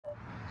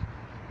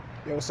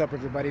Yo, what's up,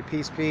 everybody?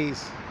 Peace,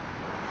 peace.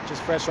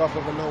 Just fresh off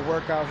of a little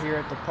workout here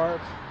at the park.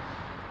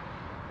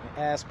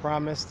 And as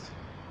promised,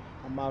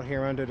 I'm out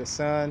here under the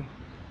sun.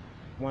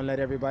 Want to let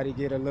everybody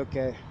get a look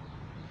at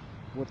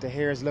what the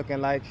hair is looking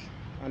like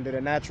under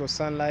the natural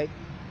sunlight.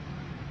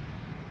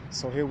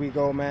 So here we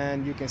go,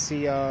 man. You can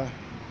see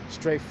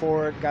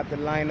straightforward, got the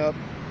lineup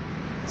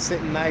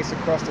sitting nice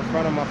across the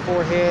front of my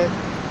forehead.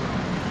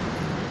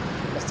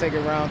 Let's take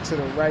it around to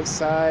the right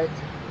side.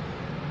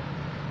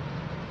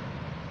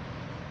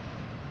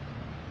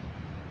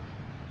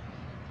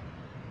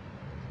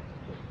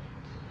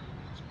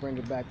 Bring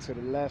it back to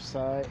the left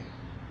side.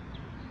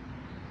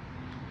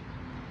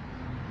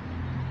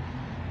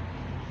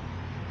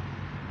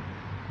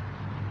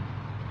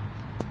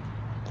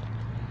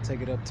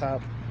 Take it up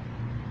top.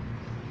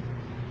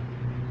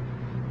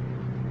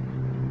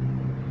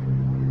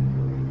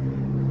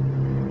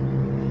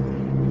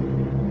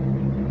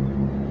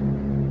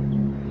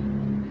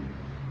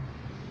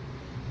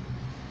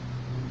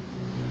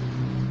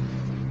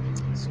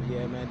 So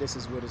yeah, man, this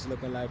is what it's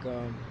looking like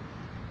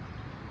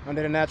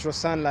under the natural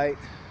sunlight.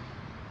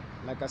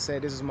 Like I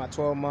said, this is my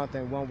 12-month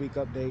and 1-week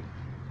update.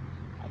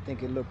 I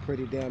think it looked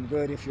pretty damn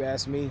good, if you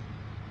ask me.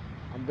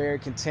 I'm very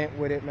content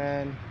with it,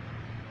 man.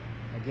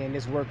 Again,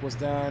 this work was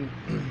done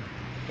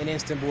in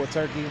Istanbul,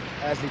 Turkey.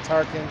 Asli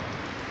Tarkan,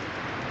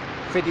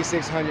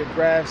 5,600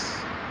 grafts.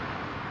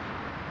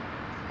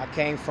 I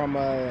came from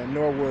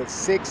Norwood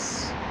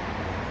 6.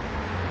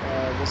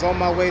 Was on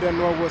my way to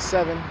Norwood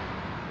 7.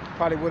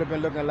 Probably would have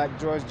been looking like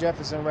George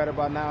Jefferson right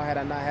about now had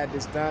I not had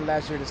this done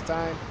last year this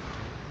time.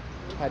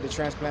 Had the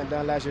transplant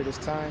done last year this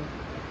time.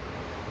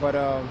 But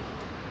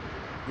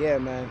yeah,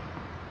 man,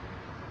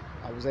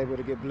 I was able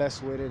to get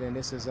blessed with it, and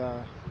this is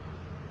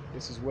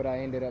what I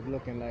ended up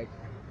looking like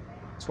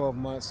 12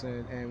 months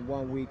and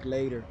 1 week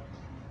later.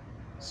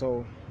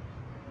 So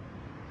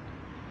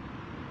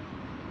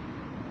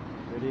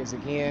here it is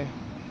again.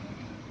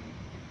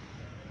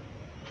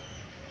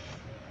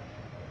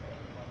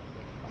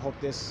 I hope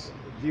this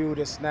view,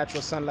 this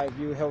natural sunlight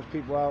view, helps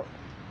people out.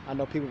 I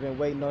know people have been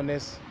waiting on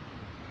this.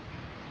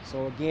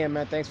 So again,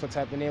 man, thanks for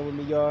tapping in with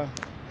me, y'all.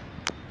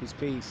 Peace,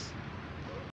 peace.